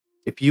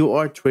If you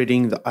are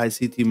trading the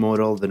ICT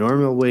model the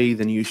normal way,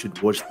 then you should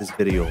watch this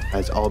video,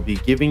 as I'll be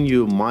giving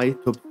you my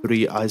top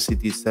 3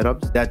 ICT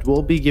setups that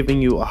will be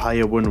giving you a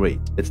higher win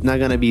rate. It's not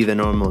gonna be the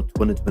normal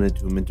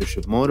 2022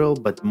 mentorship model,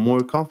 but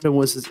more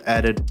confluences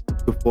added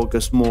to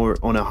focus more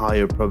on a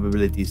higher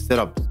probability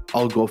setups.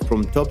 I'll go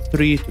from top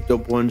 3 to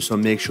top 1, so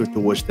make sure to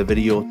watch the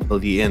video till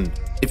the end.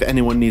 If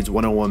anyone needs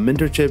one-on-one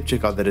mentorship,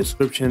 check out the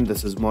description.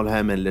 This is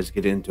Molham, and let's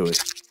get into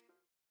it.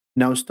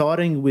 Now,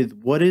 starting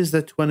with what is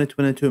the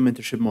 2022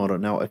 mentorship model?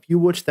 Now, if you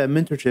watch that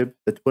mentorship,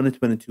 the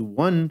 2022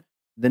 one,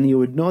 then you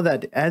would know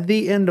that at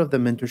the end of the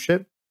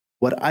mentorship,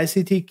 what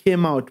ICT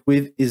came out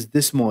with is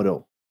this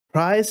model.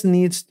 Price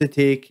needs to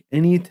take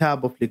any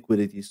type of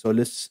liquidity. So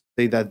let's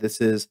say that this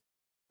is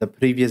the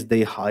previous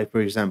day high, for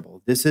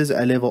example. This is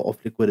a level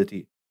of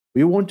liquidity.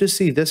 We want to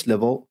see this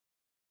level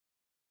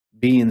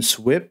being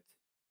swept,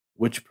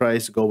 which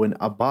price going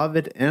above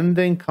it and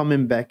then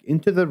coming back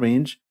into the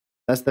range.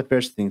 That's the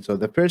first thing. So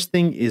the first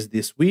thing is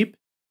the sweep.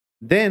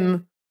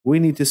 Then we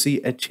need to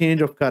see a change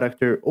of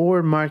character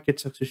or market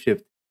structure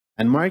shift.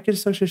 And market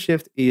structure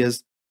shift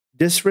is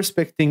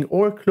disrespecting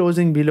or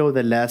closing below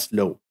the last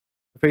low.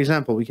 For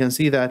example, we can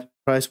see that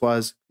price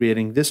was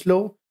creating this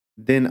low,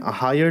 then a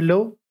higher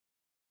low,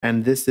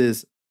 and this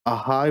is a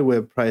high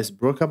where price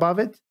broke above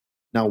it.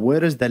 Now,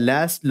 where is the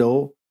last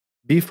low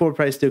before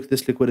price took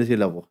this liquidity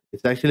level?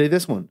 It's actually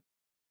this one.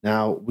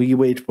 Now, we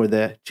wait for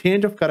the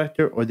change of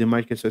character or the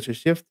market structure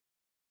shift.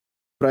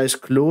 Price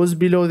closed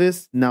below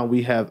this. Now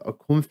we have a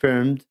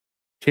confirmed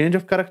change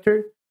of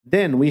character.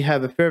 Then we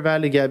have a fair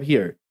value gap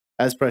here.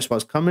 As price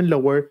was coming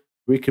lower,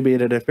 we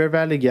created a fair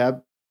value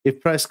gap.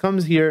 If price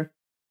comes here,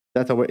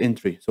 that's our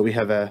entry. So we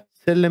have a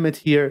sell limit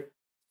here,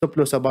 stop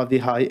loss above the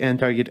high, and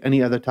target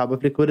any other type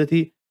of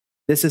liquidity.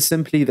 This is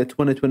simply the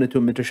 2022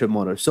 mentorship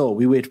model. So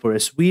we wait for a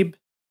sweep.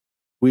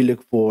 We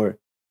look for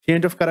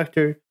change of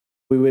character.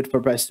 We wait for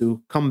price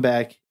to come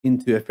back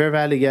into a fair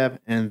value gap,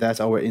 and that's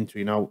our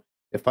entry. Now,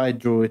 if I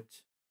draw it,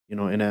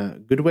 in a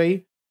good way,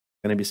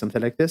 it's going to be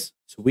something like this.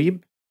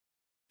 Sweep,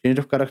 change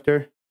of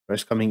character,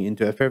 price coming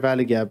into a fair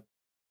value gap,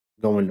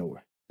 going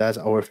lower. That's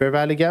our fair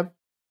value gap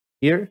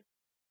here.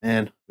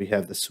 And we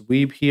have the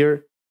sweep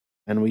here,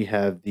 and we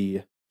have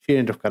the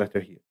change of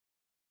character here.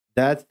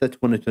 That's the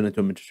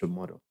 2022 mentorship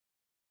model.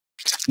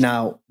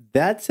 Now,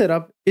 that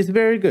setup is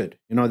very good.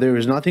 There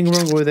is nothing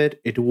wrong with it.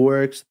 It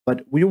works,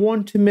 but we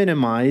want to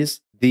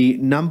minimize the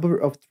number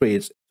of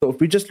trades. So if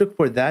we just look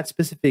for that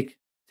specific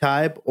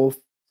type of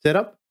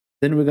setup,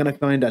 then we're going to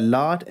find a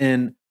lot,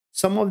 and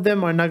some of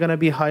them are not going to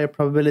be higher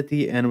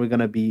probability, and we're going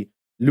to be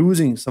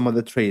losing some of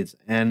the trades.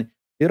 And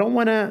you don't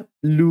want to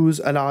lose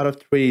a lot of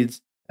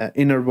trades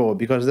in a row,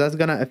 because that's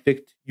going to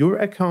affect your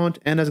account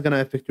and it's going to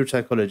affect your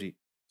psychology.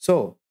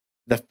 So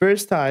the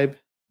first type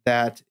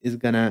that is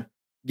going to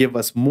give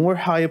us more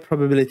higher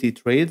probability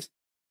trades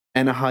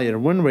and a higher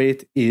win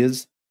rate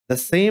is the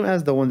same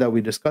as the one that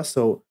we discussed.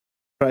 So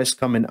price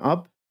coming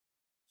up,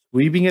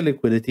 sweeping a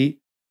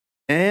liquidity,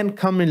 and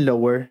coming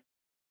lower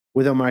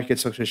with a market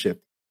structure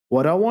shift.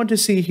 What I want to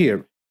see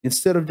here,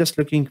 instead of just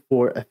looking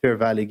for a fair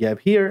value gap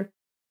here,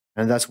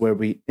 and that's where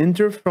we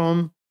enter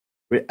from,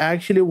 we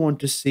actually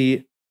want to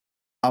see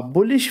a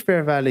bullish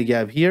fair value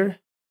gap here.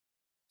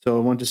 So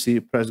I want to see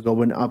price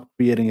going up,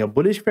 creating a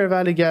bullish fair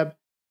value gap.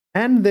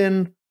 And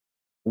then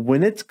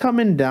when it's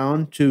coming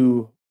down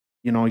to,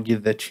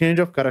 give the change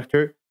of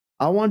character,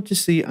 I want to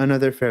see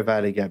another fair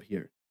value gap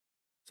here.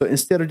 So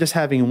instead of just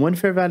having one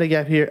fair value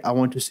gap here, I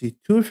want to see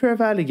two fair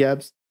value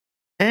gaps,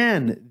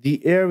 and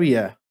the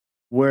area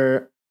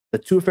where the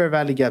two fair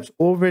value gaps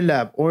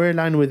overlap or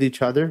align with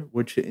each other,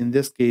 which in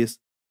this case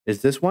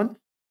is this one,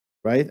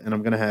 right? And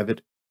I'm going to have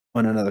it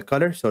on another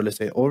color. So let's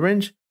say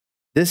orange.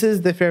 This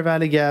is the fair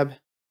value gap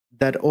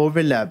that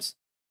overlaps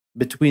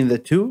between the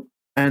two,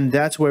 and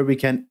that's where we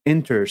can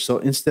enter. So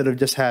instead of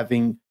just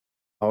having,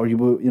 or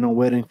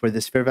waiting for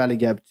this fair value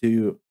gap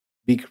to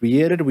be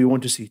created, we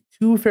want to see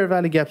two fair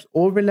value gaps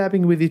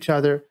overlapping with each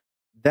other.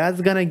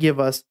 That's going to give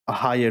us a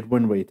higher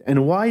win rate.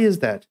 And why is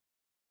that?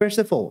 First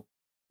of all,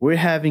 we're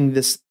having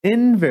this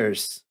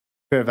inverse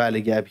fair value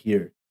gap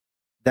here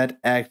that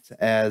acts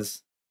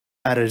as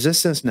a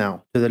resistance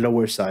now to the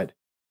lower side,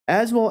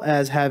 as well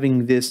as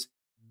having this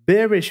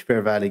bearish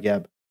fair value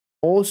gap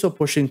also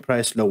pushing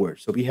price lower.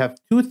 So we have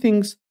two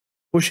things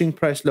pushing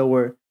price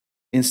lower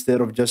instead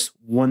of just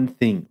one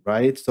thing,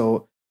 right?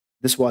 So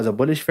this was a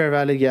bullish fair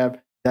value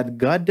gap that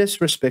got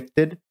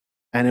disrespected,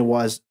 and it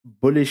was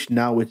bullish.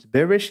 Now it's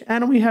bearish,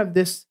 and we have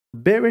this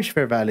bearish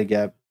fair value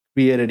gap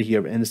created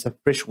here, and it's a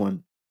fresh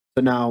one.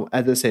 So now,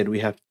 as I said, we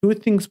have two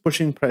things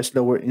pushing price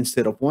lower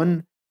instead of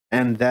one,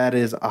 and that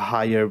is a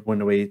higher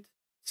win rate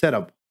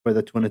setup for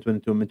the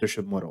 2022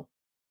 mentorship model.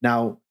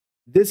 Now,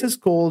 this is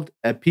called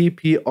a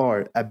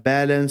PPR, a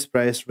balanced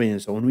price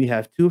range. So when we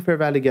have two fair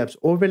value gaps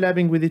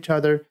overlapping with each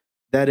other,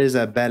 that is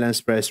a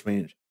balanced price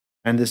range.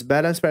 And this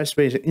balanced price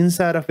range,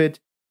 inside of it,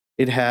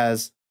 it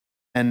has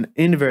an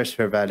inverse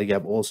fair value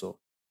gap also.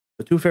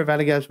 So two fair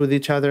value gaps with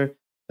each other,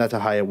 that's a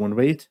higher win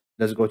rate.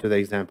 Let's go to the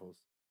examples.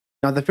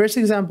 Now, the first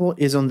example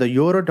is on the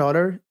euro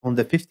dollar on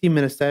the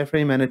 15-minute time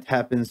frame, and it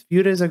happens a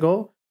few days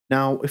ago.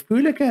 Now, if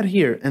we look at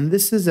here, and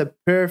this is a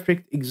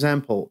perfect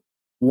example.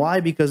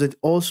 Why? Because it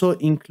also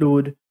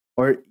include,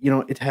 or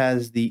it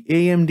has the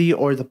AMD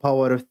or the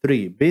power of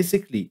 3.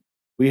 Basically,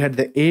 we had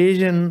the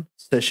Asian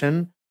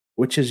session,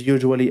 which is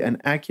usually an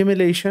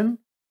accumulation,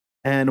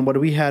 and what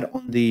we had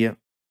on the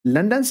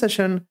London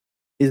session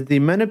is the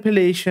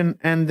manipulation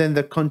and then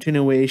the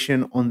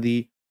continuation on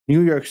the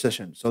New York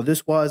session. So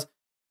this was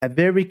a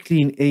very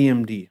clean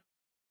AMD.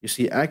 You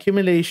see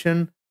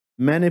accumulation,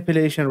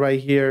 manipulation right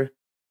here,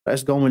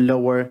 price going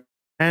lower,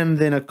 and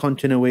then a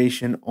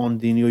continuation on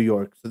the New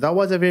York. So that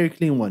was a very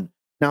clean one.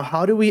 Now,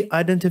 how do we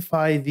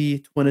identify the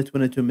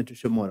 2022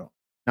 mentorship model?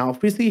 Now,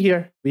 if we see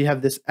here, we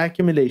have this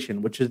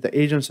accumulation, which is the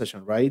Asian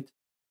session, right?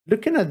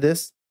 Looking at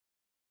this,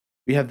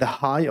 we have the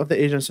high of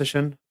the Asian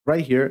session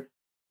right here.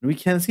 And we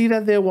can see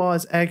that there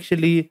was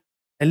actually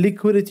a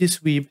liquidity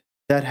sweep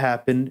that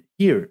happened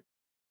here,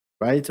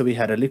 right? So we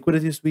had a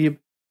liquidity sweep,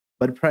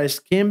 but price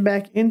came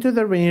back into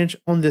the range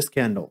on this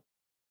candle,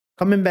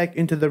 coming back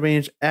into the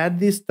range at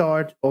the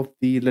start of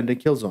the London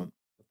kill zone.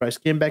 The price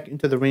came back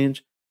into the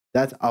range.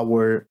 That's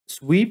our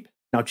sweep.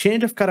 Now,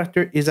 change of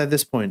character is at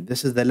this point.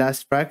 This is the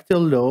last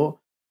fractal low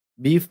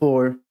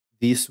before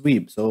the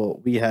sweep.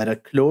 So we had a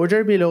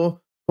closure below,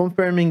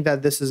 confirming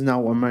that this is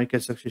now a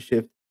market structure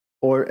shift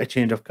or a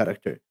change of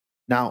character.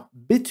 Now,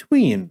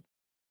 between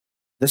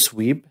the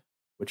sweep,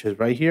 which is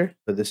right here,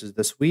 so this is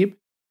the sweep,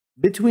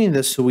 between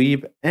the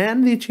sweep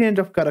and the change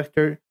of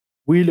character,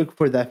 we look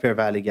for that fair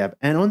value gap.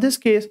 And on this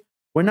case,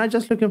 we're not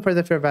just looking for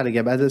the fair value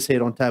gap, as I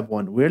said on tab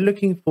 1, we're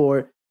looking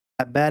for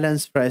a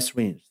balanced price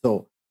range.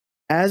 So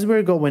as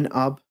we're going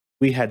up,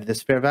 we had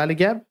this fair value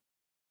gap,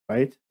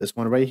 right? This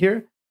one right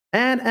here.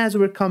 And as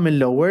we're coming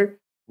lower,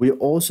 we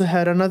also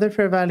had another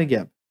fair value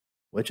gap,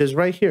 which is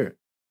right here.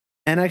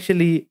 And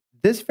actually,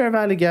 this fair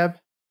value gap,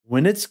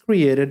 when it's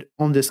created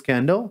on this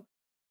candle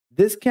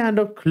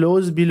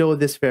closed below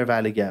this fair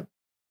value gap,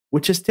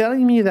 which is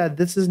telling me that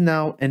this is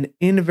now an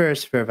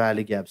inverse fair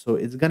value gap. So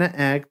it's going to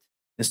act,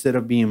 instead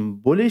of being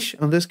bullish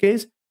on this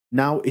case,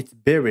 now it's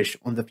bearish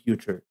on the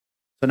future.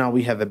 So now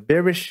we have a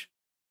bearish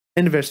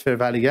inverse fair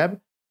value gap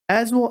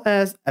as well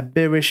as a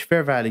bearish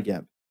fair value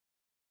gap.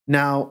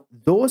 Now,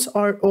 those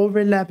are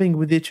overlapping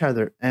with each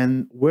other.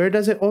 And where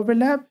does it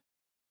overlap?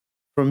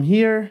 From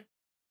here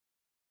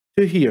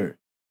to here.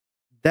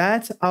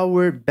 That's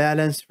our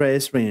balanced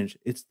price range.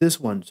 It's this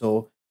one.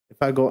 So if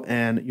I go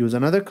and use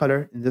another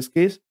color, in this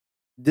case,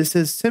 this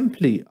is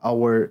simply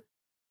our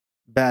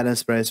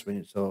balanced price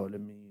range. So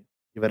let me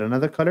give it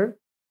another color.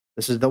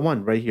 This is the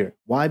one right here.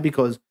 Why?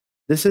 Because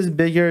this is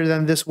bigger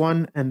than this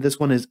one, and this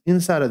one is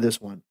inside of this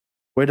one.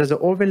 Where does it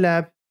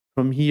overlap?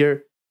 From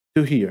here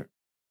to here.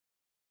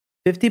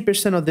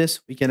 50% of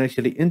this we can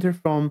actually enter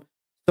from.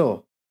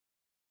 So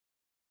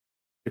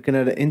looking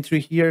at the entry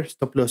here,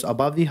 stop loss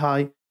above the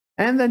high,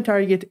 and then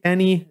target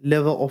any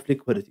level of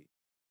liquidity,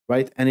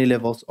 right? Any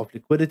levels of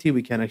liquidity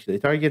we can actually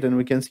target, and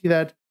we can see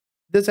that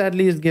this at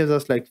least gives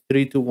us like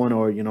 3-1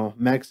 or,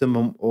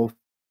 maximum of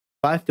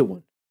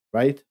 5-1,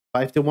 right?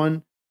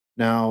 5-1.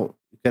 Now,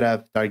 you could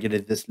have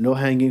targeted this low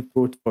hanging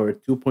fruit for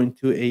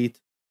 2.28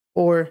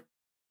 or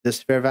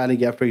this fair value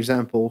gap, for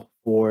example,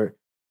 for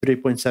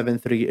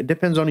 3.73. It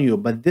depends on you,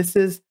 but this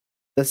is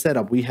the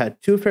setup. We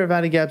had two fair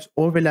value gaps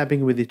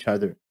overlapping with each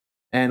other.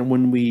 And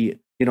when we,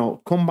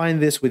 combine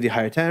this with the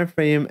higher time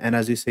frame, and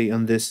as you say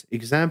on this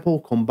example,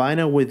 combine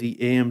it with the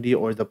AMD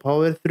or the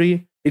Power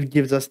 3, it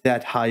gives us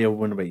that higher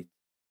win rate.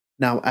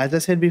 Now, as I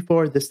said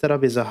before, this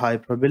setup is a high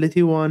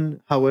probability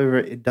one. However,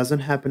 it doesn't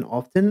happen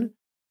often,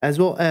 as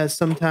well as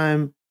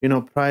sometimes,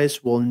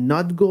 price will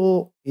not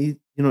go,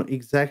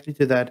 exactly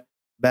to that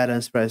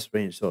balanced price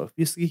range. So if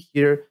you see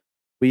here,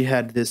 we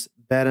had this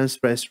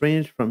balanced price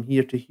range from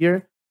here to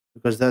here,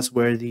 because that's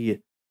where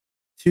the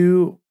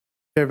two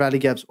fair value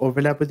gaps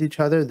overlap with each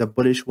other, the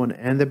bullish one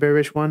and the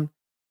bearish one.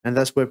 And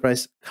that's where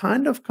price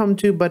kind of come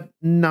to, but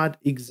not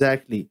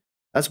exactly.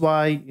 That's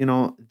why,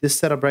 this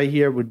setup right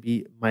here would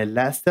be my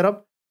last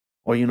setup,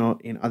 or,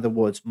 in other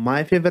words,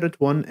 my favorite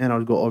one, and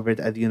I'll go over it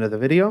at the end of the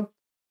video.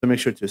 So make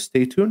sure to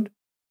stay tuned.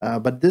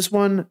 But this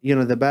one,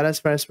 the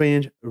balanced price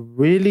range,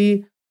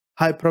 really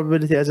high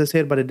probability, as I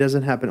said, but it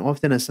doesn't happen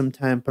often, and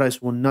sometimes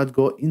price will not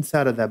go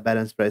inside of that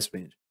balanced price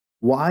range.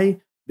 Why?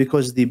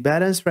 Because the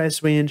balanced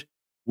price range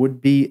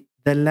would be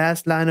the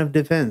last line of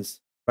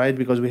defense, right?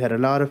 Because we had a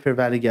lot of fair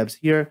value gaps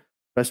here.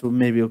 Price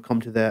will come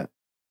to the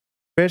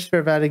first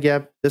fair value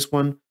gap, this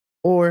one,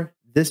 or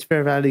this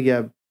fair value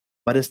gap,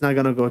 but it's not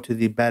going to go to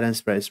the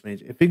balanced price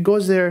range. If it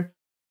goes there,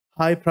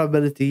 high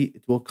probability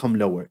it will come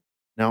lower.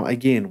 Now,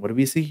 again, what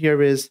we see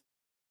here is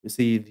we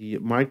see the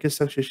market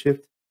structure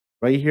shift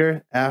right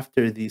here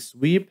after the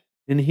sweep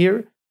in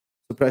here.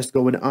 So price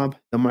going up,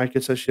 the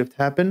market structure shift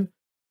happened.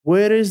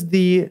 Where is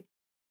the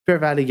fair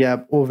value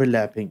gap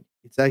overlapping?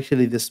 It's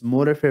actually the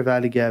smaller fair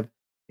value gap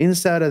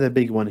inside of the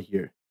big one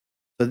here.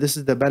 So this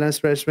is the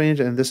balanced price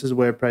range, and this is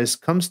where price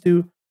comes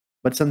to,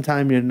 but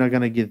sometimes you're not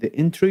going to get the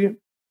entry,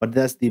 but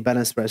that's the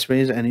balanced price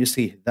range. And you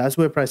see, that's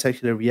where price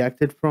actually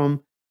reacted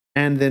from.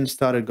 and then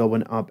started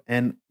going up.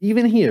 And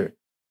even here,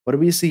 what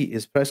we see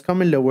is price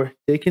coming lower,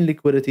 taking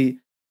liquidity,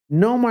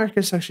 no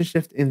market structure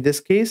shift in this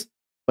case,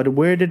 but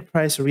where did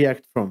price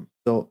react from?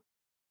 So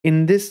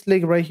in this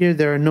leg right here,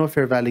 there are no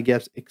fair value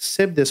gaps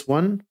except this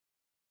one.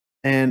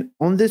 And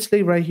on this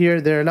leg right here,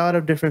 there are a lot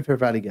of different fair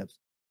value gaps.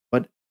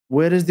 But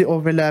where is the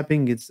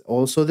overlapping? It's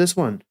also this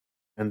one.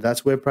 And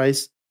that's where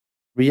price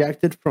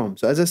reacted from.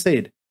 So as I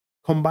said,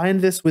 combine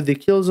this with the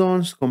kill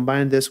zones,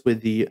 combine this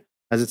with the,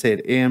 as I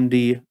said,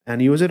 AMD,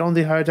 and use it on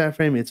the higher time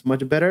frame. It's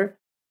much better.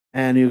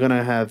 And you're going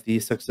to have the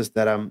success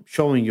that I'm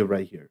showing you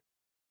right here.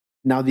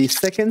 Now, the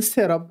second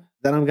setup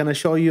that I'm going to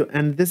show you,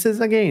 and this is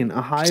again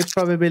a high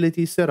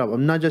probability setup.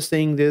 I'm not just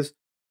saying this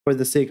for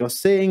the sake of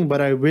saying,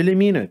 but I really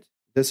mean it.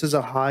 This is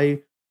a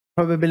high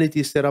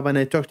probability setup, and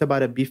I talked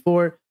about it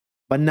before,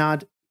 but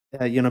not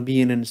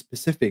being in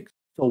specifics.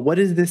 So what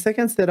is the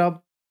second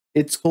setup?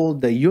 It's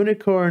called the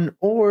unicorn,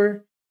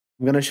 or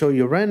I'm going to show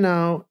you right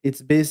now.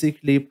 It's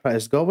basically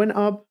price going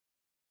up,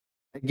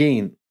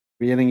 again,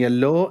 creating a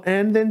low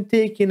and then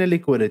taking a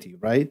liquidity,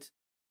 right?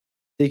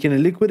 Taking a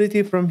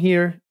liquidity from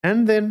here,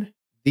 and then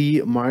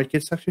the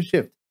market structure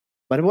shift.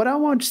 But what I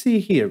want to see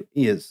here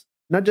is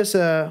not just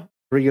a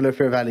regular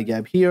fair value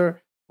gap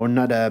here, or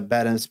not a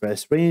balanced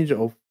price range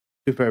of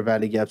two fair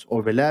value gaps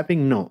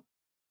overlapping. No.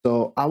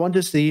 So I want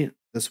to see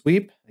the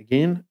sweep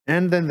again,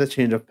 and then the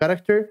change of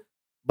character.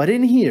 But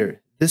in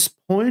here, this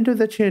point of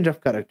the change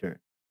of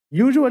character,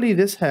 usually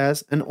this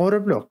has an order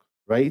block,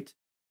 right?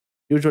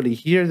 Usually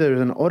here there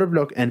is an order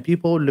block, and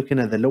people looking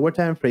at the lower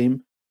time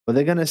frame, what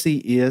they're gonna see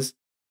is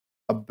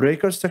a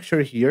breaker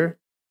structure here,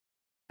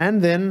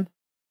 and then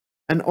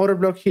an order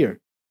block here.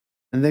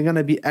 And they're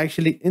gonna be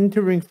actually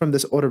entering from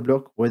this order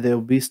block where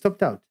they'll be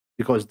stopped out,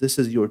 because this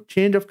is your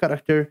change of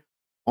character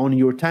on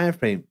your time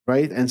frame,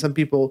 right? And some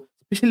people,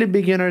 especially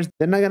beginners,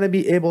 they're not gonna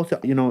be able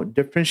to,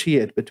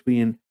 differentiate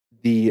between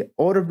the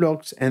order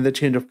blocks and the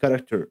change of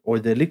character, or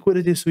the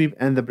liquidity sweep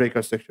and the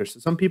breaker structure. So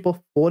some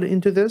people fall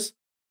into this,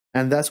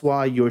 and that's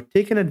why you're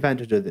taking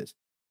advantage of this.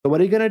 So what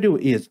you're gonna do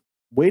is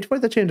wait for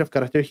the change of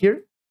character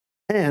here,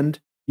 and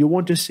you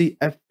want to see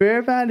a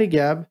fair value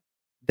gap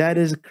that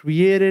is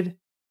created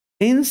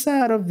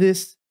inside of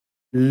this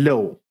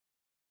low.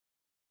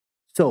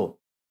 So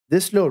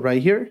this low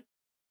right here,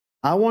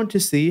 I want to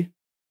see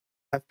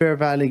a fair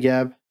value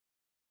gap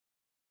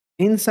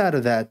inside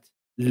of that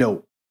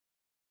low.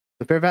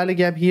 The fair value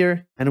gap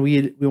here, and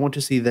we want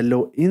to see the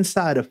low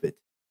inside of it.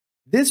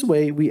 This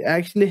way, we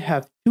actually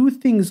have two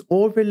things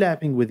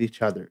overlapping with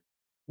each other,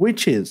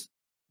 which is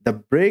the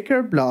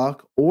breaker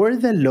block or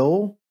the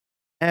low,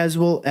 as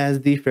well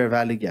as the fair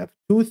value gap.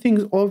 Two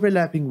things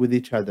overlapping with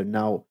each other.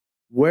 Now,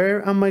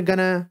 where am I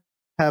gonna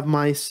have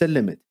my sell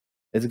limit?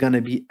 It's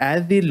gonna be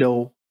at the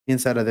low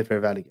inside of the fair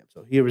value gap.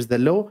 So here is the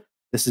low.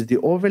 This is the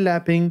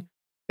overlapping.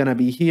 Gonna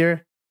be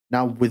here.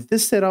 Now, with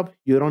this setup,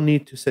 you don't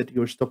need to set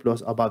your stop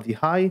loss above the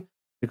high,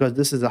 because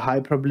this is a high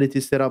probability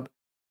setup,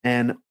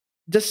 and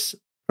just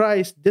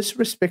price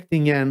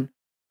disrespecting and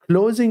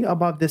closing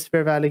above this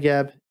fair value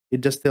gap,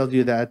 it just tells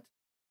you that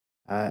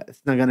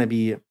it's not going to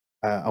be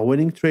a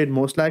winning trade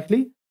most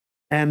likely.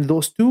 And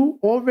those two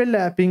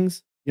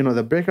overlappings,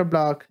 the breaker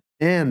block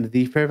and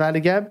the fair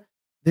value gap,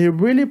 they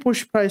really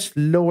push price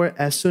lower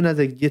as soon as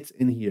it gets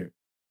in here.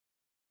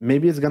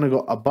 Maybe it's going to go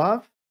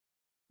above,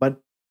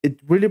 but it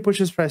really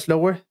pushes price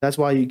lower. That's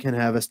why you can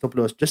have a stop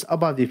loss just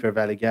above the fair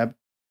value gap,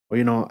 or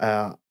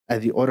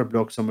at the order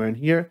block somewhere in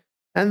here,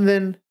 and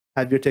then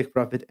have your take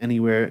profit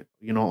anywhere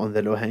on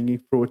the low hanging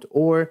fruit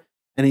or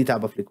any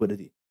type of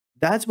liquidity.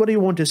 That's what you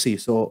want to see.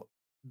 So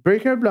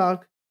breaker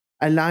block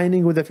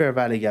aligning with the fair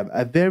value gap,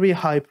 a very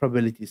high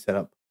probability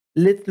setup.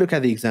 Let's look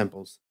at the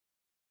examples.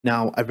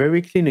 Now, a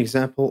very clean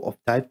example of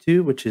type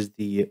 2, which is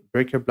the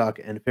breaker block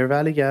and fair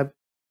value gap,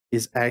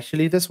 is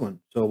actually this one.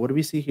 So what do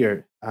we see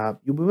here?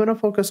 We want to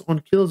focus on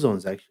kill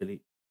zones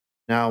actually.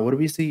 Now, what do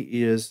we see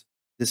is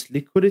this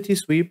liquidity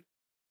sweep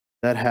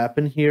that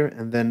happened here,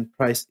 and then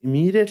price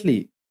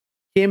immediately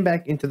came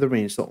back into the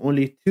range. So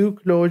only two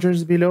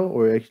closures below,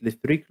 or actually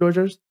three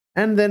closures,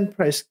 and then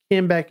price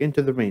came back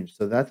into the range.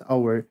 So that's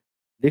our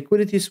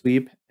liquidity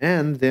sweep,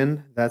 and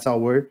then that's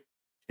our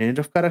change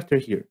of character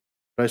here.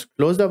 Price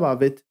closed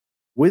above it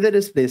with a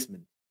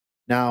displacement.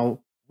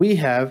 Now we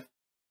have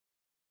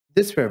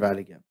this fair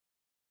value gap.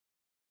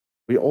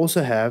 We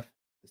also have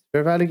this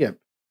fair value gap,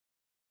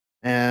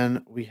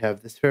 and we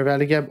have this fair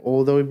value gap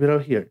all the way below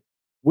here.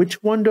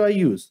 Which one do I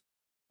use?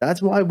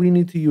 That's why we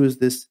need to use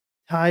this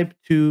type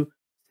 2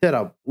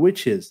 setup,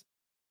 which is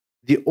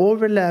the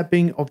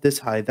overlapping of this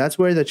high. That's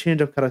where the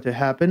change of character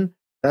happened.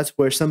 That's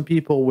where some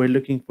people were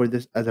looking for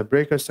this as a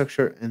breaker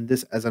structure and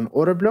this as an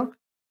order block,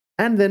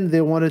 and then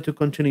they wanted to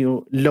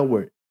continue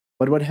lower.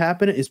 But what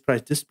happened is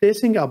price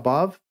displacing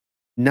above.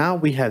 Now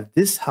we have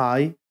this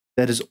high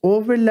that is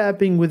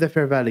overlapping with the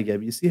fair value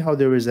gap. You see how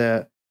there is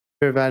a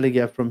fair value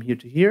gap from here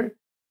to here,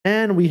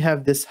 and we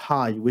have this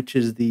high, which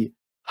is the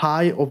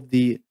high of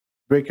the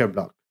breaker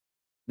block.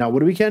 Now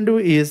what we can do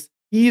is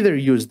either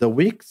use the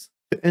wicks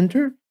to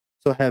enter,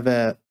 so have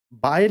a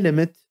buy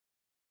limit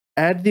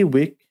at the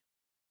wick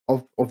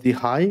of the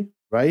high,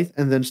 right?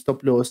 And then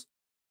stop loss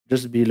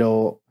just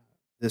below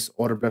this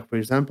order block, for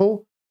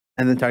example,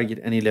 and then target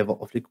any level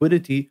of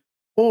liquidity.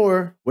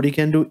 Or what you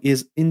can do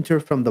is enter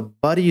from the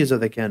bodies of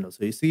the candle.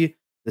 So you see,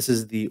 this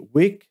is the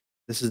wick,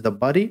 this is the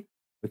body.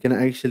 We can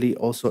actually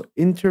also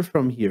enter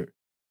from here,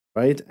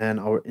 right? And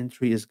our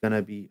entry is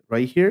gonna be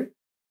right here.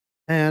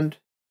 And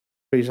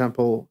for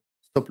example,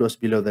 stop loss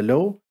below the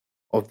low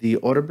of the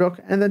order block,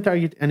 and then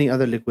target any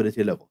other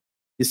liquidity level.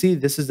 You see,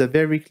 this is a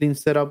very clean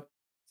setup.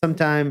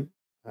 Sometime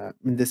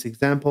in this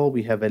example,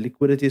 we have a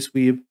liquidity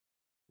sweep,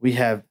 we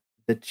have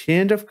the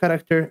change of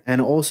character, and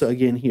also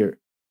again here,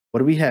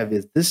 what we have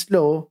is this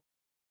low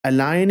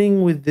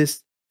aligning with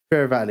this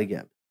fair value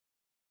gap.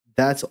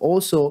 That's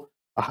also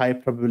a high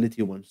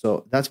probability one.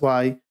 So that's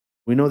why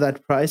we know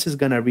that price is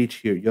gonna reach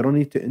here. You don't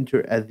need to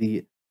enter at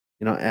the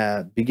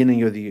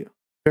beginning of the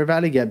fair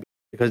value gap,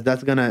 because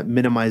that's gonna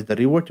minimize the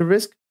reward to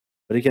risk.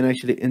 But you can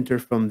actually enter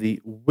from the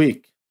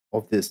wick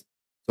of this.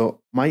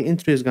 So my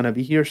entry is gonna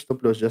be here,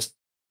 stop loss just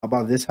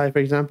above this high, for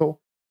example,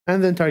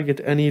 and then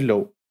target any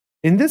low.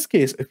 In this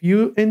case, if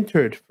you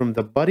entered from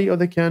the body of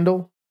the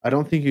candle, I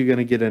don't think you're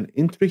gonna get an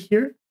entry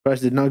here.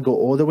 Price did not go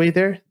all the way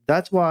there.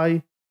 That's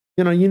why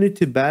you need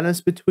to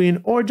balance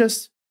between, or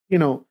just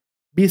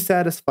be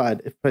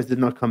satisfied if price did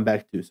not come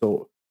back to.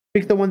 So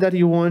pick the one that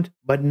you want,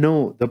 but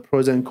know the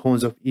pros and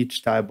cons of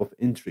each type of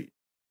entry.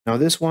 Now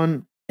this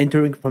one,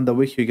 entering from the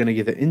wick, you're going to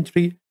get the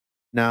entry.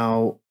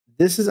 Now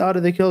this is out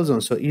of the kill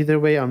zone, so either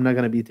way I'm not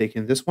going to be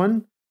taking this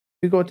one.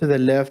 We go to the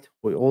left,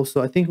 we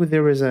also, I think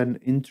there is an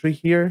entry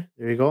here.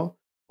 There you go.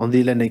 On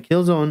the lending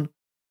kill zone,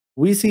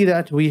 we see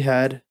that we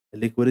had a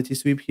liquidity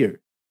sweep here.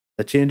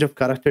 The change of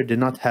character did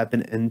not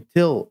happen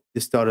until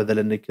the start of the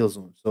lending kill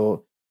zone.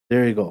 So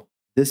there you go.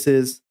 This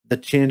is the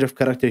change of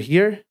character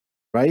here,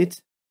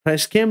 right?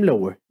 Price came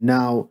lower.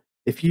 Now,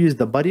 if you use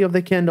the body of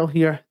the candle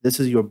here, this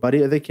is your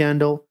body of the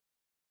candle.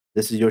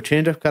 This is your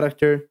change of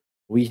character.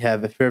 We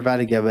have a fair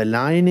value gap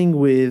aligning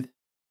with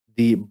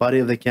the body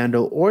of the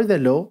candle or the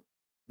low.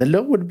 The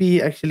low would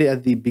be actually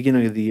at the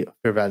beginning of the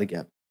fair value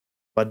gap,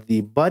 but the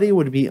body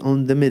would be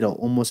on the middle,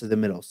 almost at the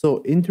middle.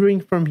 So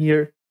entering from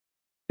here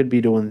could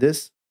be doing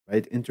this,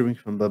 right? Entering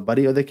from the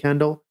body of the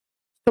candle.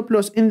 Stop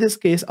loss in this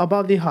case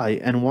above the high.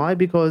 And why?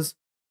 Because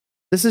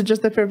this is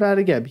just the fair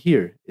value gap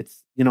here.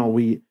 It's,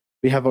 we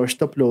have our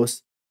stop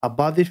loss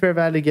above the fair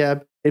value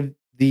gap if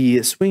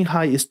the swing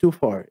high is too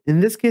far.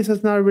 In this case,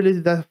 it's not really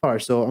that far.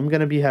 So I'm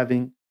going to be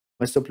having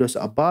my stop loss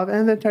above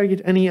and then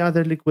target any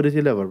other liquidity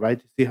level, right?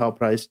 To see how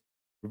price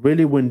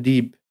really went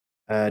deep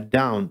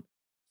down.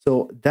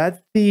 So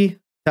that's the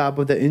top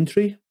of the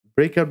entry,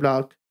 breaker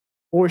block,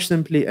 or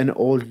simply an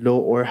old low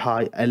or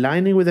high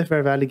aligning with the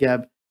fair value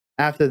gap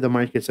after the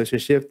market structure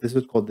shift. This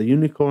is called the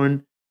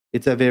unicorn.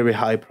 It's a very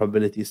high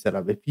probability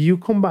setup. If you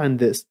combine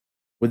this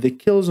with the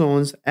kill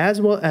zones as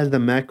well as the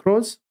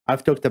macros,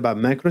 I've talked about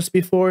macros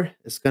before,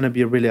 it's going to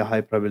be really a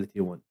high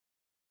probability one.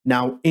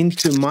 Now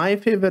into my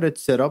favorite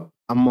setup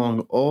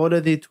among all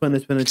of the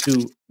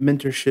 2022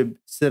 mentorship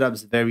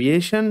setups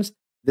variations,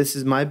 this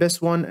is my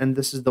best one, and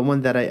this is the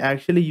one that I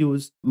actually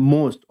use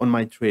most on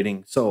my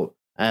trading. So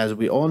as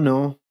we all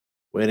know,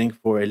 waiting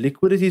for a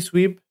liquidity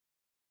sweep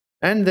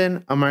and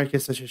then a market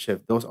structure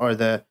shift. Those are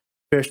the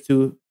first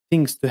two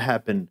things to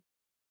happen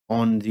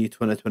on the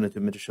 2022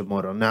 mentorship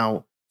model.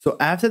 Now, so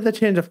after the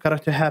change of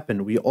character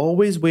happened, we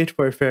always wait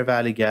for a fair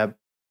value gap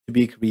to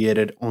be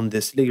created on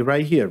this leg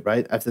right here,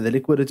 right? After the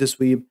liquidity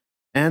sweep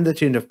and the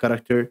change of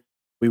character,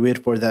 we wait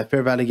for that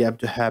fair value gap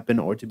to happen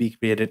or to be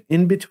created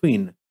in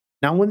between.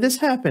 Now, when this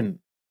happens,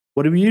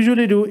 what we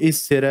usually do is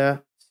set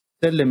a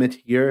limit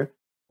here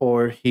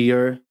or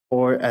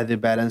at the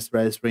balanced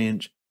price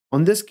range.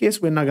 On this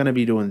case, we're not going to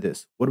be doing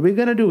this. What we're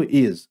going to do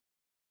is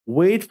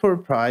wait for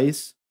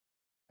price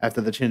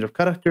after the change of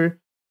character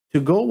to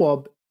go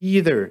up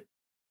either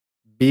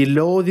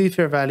below the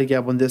fair value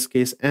gap in this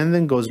case and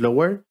then goes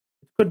lower.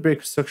 It could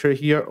break structure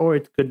here, or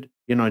it could,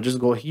 just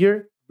go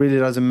here. Really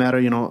doesn't matter,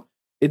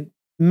 it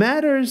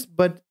matters,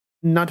 but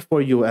not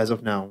for you as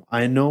of now.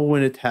 I know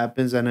when it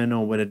happens and I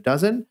know when it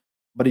doesn't,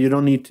 but you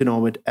don't need to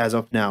know it as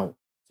of now.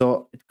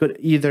 So it could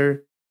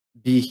either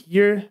be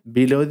here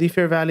below the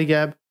fair value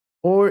gap,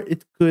 or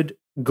it could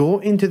go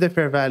into the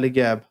fair value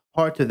gap,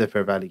 part of the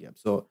fair value gap.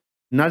 So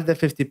not the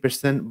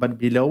 50%, but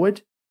below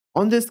it.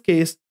 On this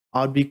case,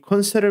 I'll be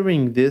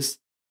considering this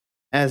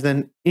as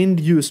an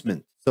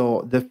inducement.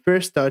 So the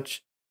first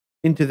touch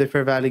into the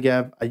fair value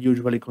gap, I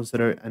usually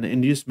consider an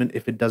inducement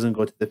if it doesn't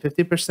go to the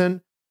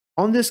 50%.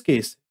 On this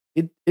case,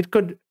 it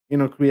could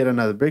create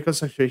another breakout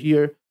structure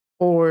here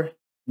or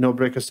no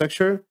breakout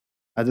structure.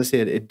 As I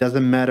said, it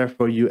doesn't matter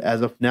for you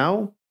as of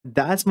now.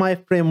 That's my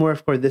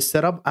framework for this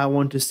setup. I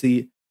want to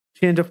see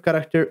change of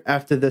character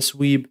after the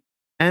sweep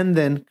and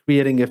then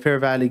creating a fair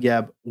value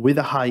gap with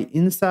a high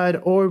inside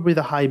or with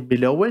a high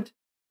below it.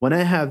 When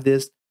I have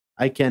this,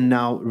 I can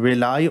now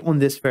rely on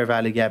this fair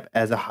value gap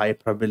as a high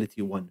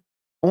probability one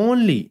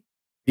only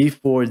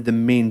before the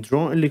main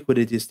draw in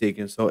liquidity is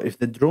taken. So if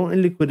the draw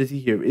in liquidity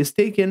here is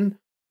taken,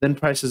 then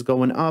price is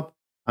going up.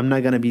 I'm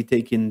not going to be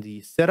taking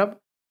the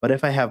setup. But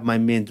if I have my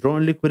main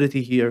drawn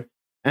liquidity here,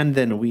 and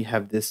then we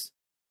have this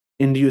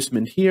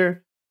inducement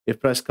here, if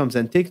price comes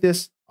and take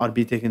this, I'll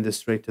be taking this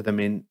straight to the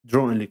main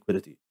drawn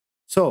liquidity.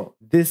 So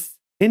this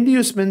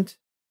inducement,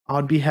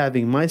 I'll be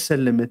having my sell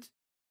limit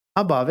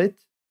above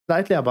it,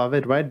 slightly above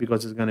it, right?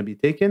 Because it's going to be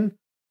taken,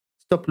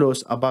 stop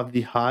loss above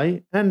the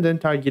high, and then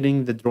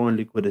targeting the drawn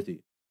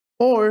liquidity.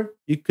 Or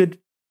you could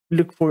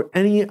look for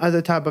any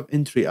other type of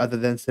entry other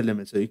than sell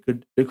limit. So you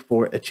could look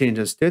for a change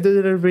in state of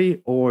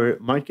delivery or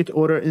market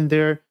order in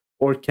there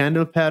or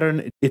candle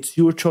pattern. It's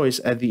your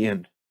choice at the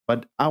end.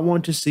 But I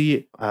want to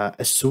see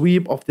a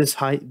sweep of this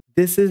high.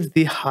 This is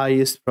the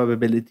highest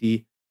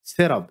probability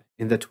setup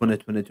in the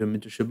 2022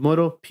 mentorship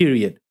model,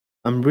 period.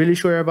 I'm really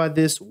sure about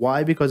this.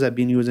 Why? Because I've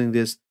been using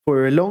this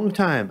for a long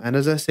time. And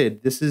as I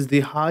said, this is the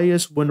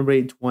highest win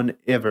rate one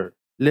ever.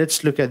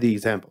 Let's look at the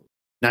example.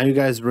 Now, you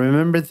guys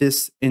remember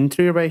this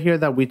entry right here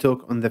that we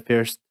took on the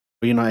first,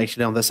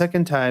 actually on the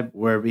second type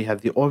where we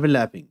have the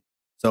overlapping.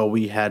 So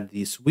we had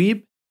the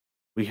sweep,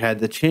 we had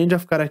the change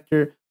of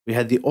character, we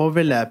had the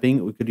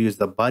overlapping. We could use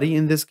the body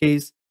in this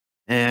case,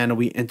 and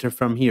we enter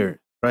from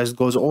here. Price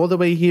goes all the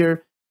way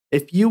here.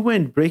 If you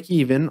went break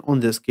even on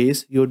this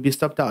case, you would be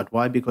stopped out.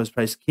 Why? Because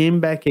price came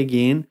back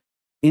again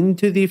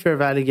into the fair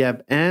value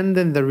gap, and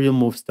then the real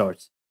move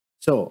starts.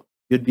 So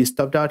you'd be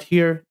stopped out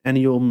here and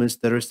you'll miss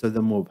the rest of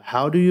the move.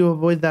 How do you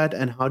avoid that?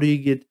 And how do you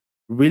get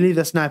really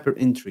the sniper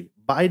entry?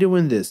 By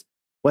doing this.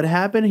 What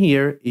happened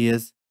here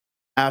is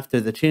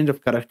after the change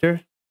of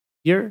character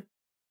here,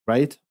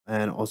 right?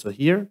 And also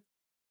here,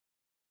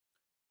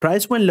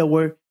 price went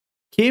lower,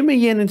 came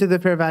again into the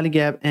fair value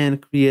gap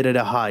and created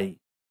a high.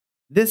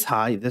 This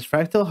high, this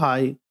fractal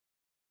high,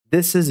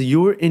 this is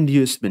your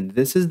inducement.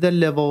 This is the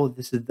level,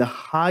 this is the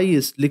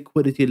highest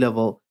liquidity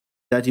level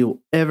that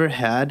you ever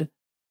had.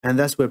 And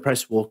that's where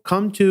price will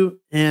come to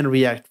and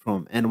react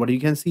from. And what you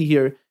can see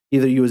here,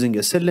 either using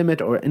a sell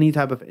limit or any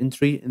type of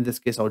entry. In this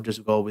case, I'll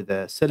just go with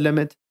a sell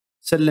limit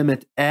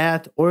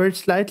at or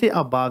slightly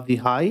above the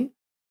high,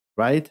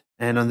 right?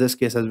 And on this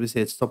case, as we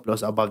said, stop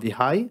loss above the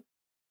high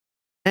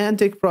and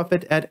take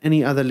profit at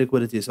any other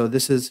liquidity. So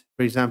this is,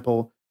 for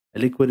example, a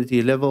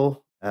liquidity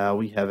level.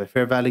 We have a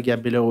fair value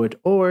gap below it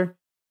or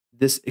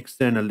this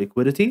external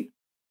liquidity.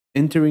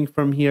 Entering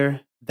from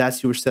here,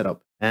 that's your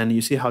setup. And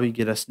you see how you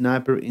get a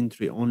sniper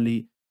entry,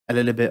 only a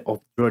little bit of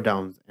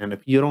drawdowns. And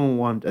if you don't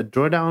want a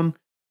drawdown,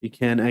 you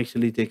can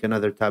actually take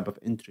another type of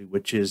entry,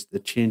 which is the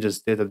change in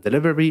state of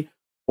delivery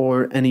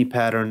or any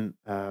pattern,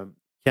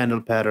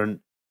 candle pattern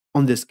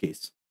on this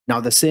case. Now,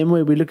 the same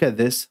way we look at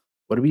this,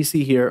 what we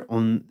see here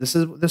on this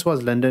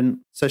was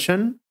London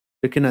session.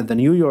 Looking at the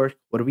New York,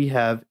 what we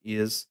have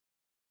is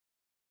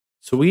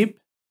sweep,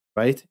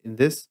 right, in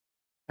this,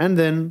 and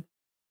then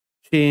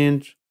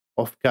change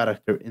of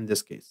character in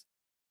this case.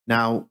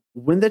 Now,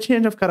 when the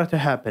change of character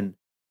happened,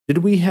 did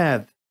we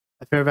have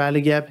a fair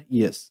value gap?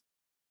 Yes,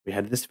 we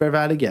had this fair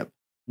value gap.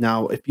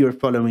 Now, if you're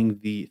following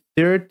the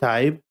third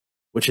type,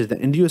 which is the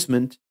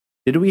inducement,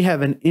 did we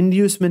have an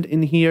inducement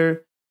in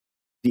here?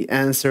 The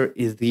answer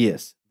is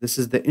yes. This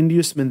is the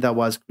inducement that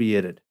was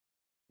created.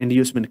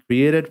 Inducement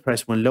created,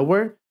 price went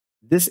lower.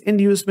 This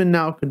inducement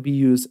now could be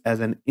used as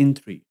an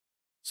entry.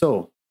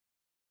 So,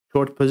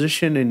 short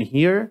position in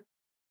here,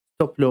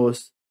 stop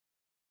loss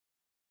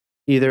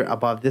either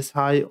above this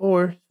high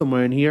or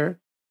somewhere in here.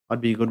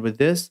 I'd be good with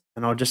this,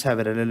 and I'll just have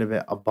it a little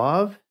bit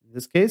above in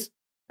this case,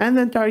 and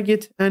then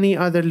target any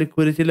other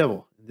liquidity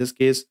level. In this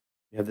case,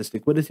 we have this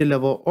liquidity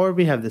level, or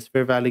we have this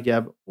fair value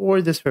gap,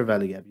 or this fair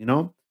value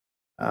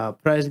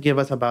gap. Price gave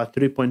us about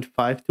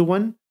 3.5 to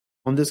 1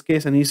 on this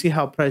case, and you see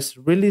how price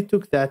really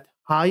took that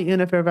high in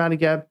a fair value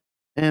gap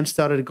and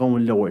started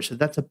going lower. So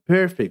that's a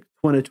perfect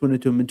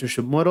 2022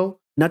 mentorship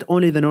model. Not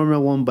only the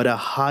normal one, but a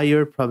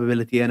higher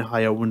probability and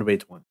higher win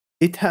rate one.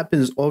 It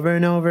happens over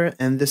and over,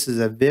 and this is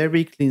a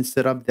very clean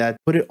setup that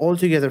put it all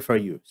together for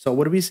you. So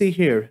what do we see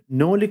here?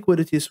 No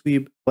liquidity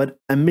sweep, but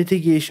a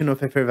mitigation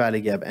of a fair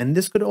value gap. And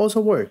this could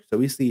also work. So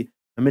we see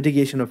a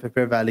mitigation of a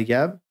fair value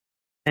gap.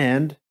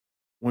 And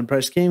when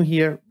price came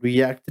here,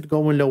 reacted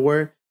going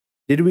lower.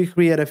 Did we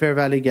create a fair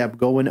value gap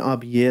going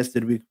up? Yes.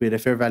 Did we create a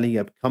fair value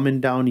gap coming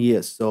down?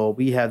 Yes. So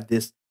we have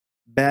this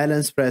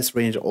balanced price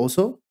range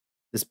also.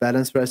 This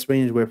balanced price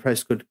range where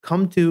price could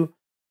come to,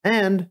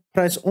 and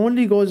price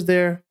only goes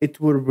there, it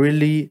will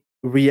really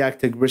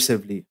react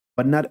aggressively.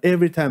 But not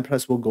every time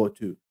price will go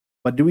to.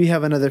 But do we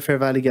have another fair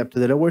value gap to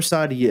the lower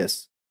side?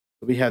 Yes.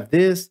 So we have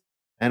this,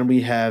 and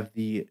we have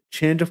the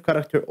change of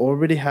character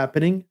already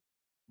happening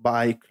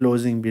by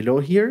closing below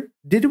here.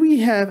 Did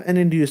we have an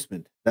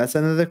inducement? That's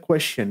another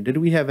question. Did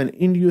we have an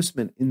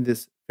inducement in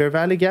this fair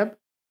value gap?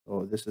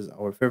 So this is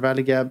our fair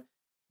value gap.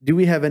 Do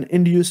we have an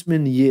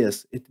inducement?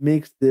 Yes. It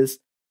makes this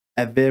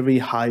a very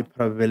high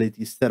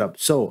probability setup.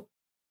 So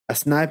a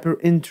sniper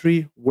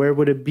entry, where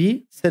would it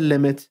be? Sell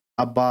limit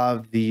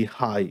above the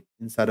high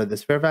inside of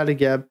this fair value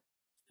gap,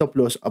 stop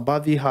loss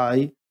above the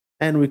high,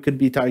 and we could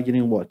be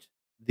targeting what?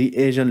 The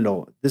Asian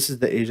low. This is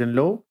the Asian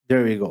low.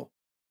 There we go.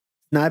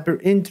 Sniper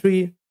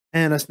entry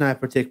and a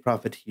sniper take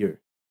profit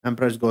here. And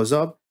price goes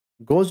up,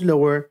 goes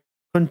lower,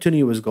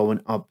 continuous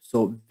going up.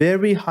 So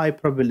very high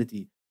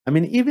probability. I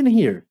mean, even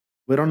here,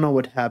 we don't know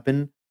what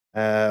happened.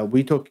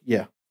 We took,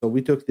 yeah, so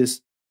we took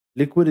this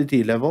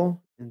liquidity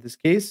level in this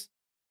case.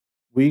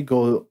 We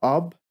go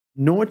up,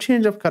 no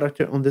change of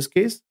character on this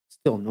case,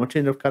 still no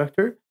change of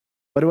character.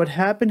 But what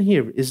happened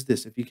here is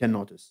this, if you can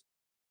notice.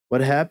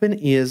 What happened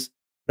is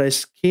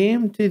price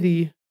came to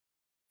the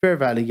fair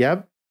value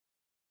gap,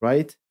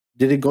 right?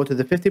 Did it go to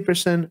the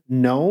 50%?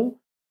 No.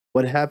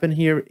 What happened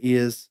here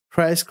is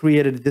price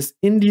created this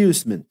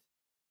inducement.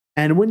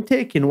 And when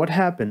taken, what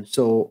happened?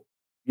 So,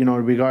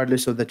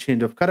 regardless of the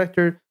change of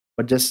character,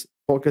 but just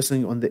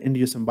focusing on the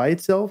inducement by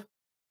itself,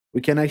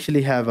 we can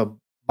actually have a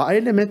buy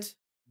limit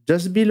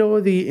just below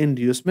the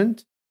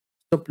inducement,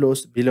 stop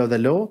loss below the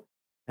low.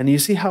 And you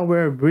see how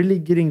we're really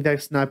getting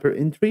that sniper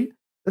entry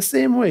the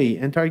same way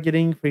and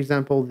targeting, for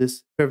example,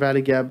 this fair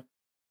value gap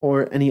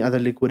or any other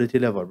liquidity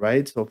level,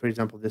 right? So, for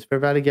example, this fair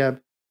value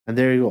gap, and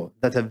there you go.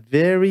 That's a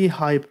very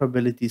high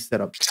probability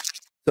setup.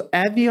 So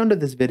at the end of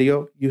this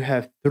video, you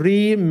have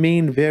three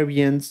main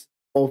variants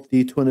of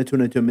the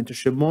 2022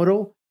 mentorship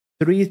model,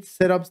 three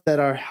setups that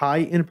are high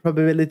in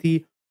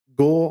probability.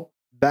 Go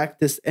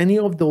backtest any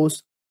of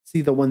those,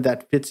 see the one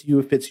that fits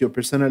you, fits your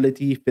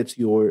personality, fits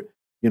your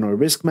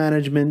risk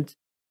management,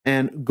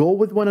 and go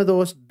with one of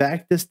those,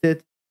 backtest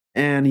it,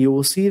 and you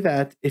will see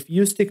that if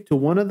you stick to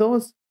one of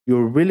those,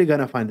 you're really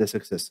gonna find the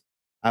success.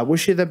 I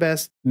wish you the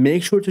best.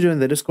 Make sure to join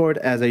the Discord,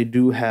 as I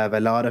do have a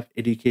lot of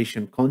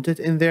education content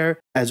in there,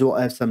 as well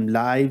as some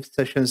live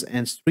sessions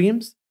and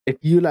streams. If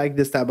you like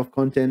this type of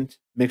content,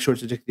 make sure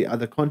to check the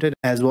other content,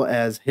 as well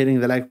as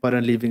hitting the like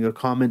button, leaving a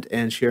comment,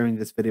 and sharing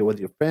this video with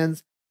your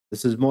friends.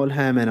 This is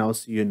Molham, and I'll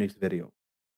see you next video.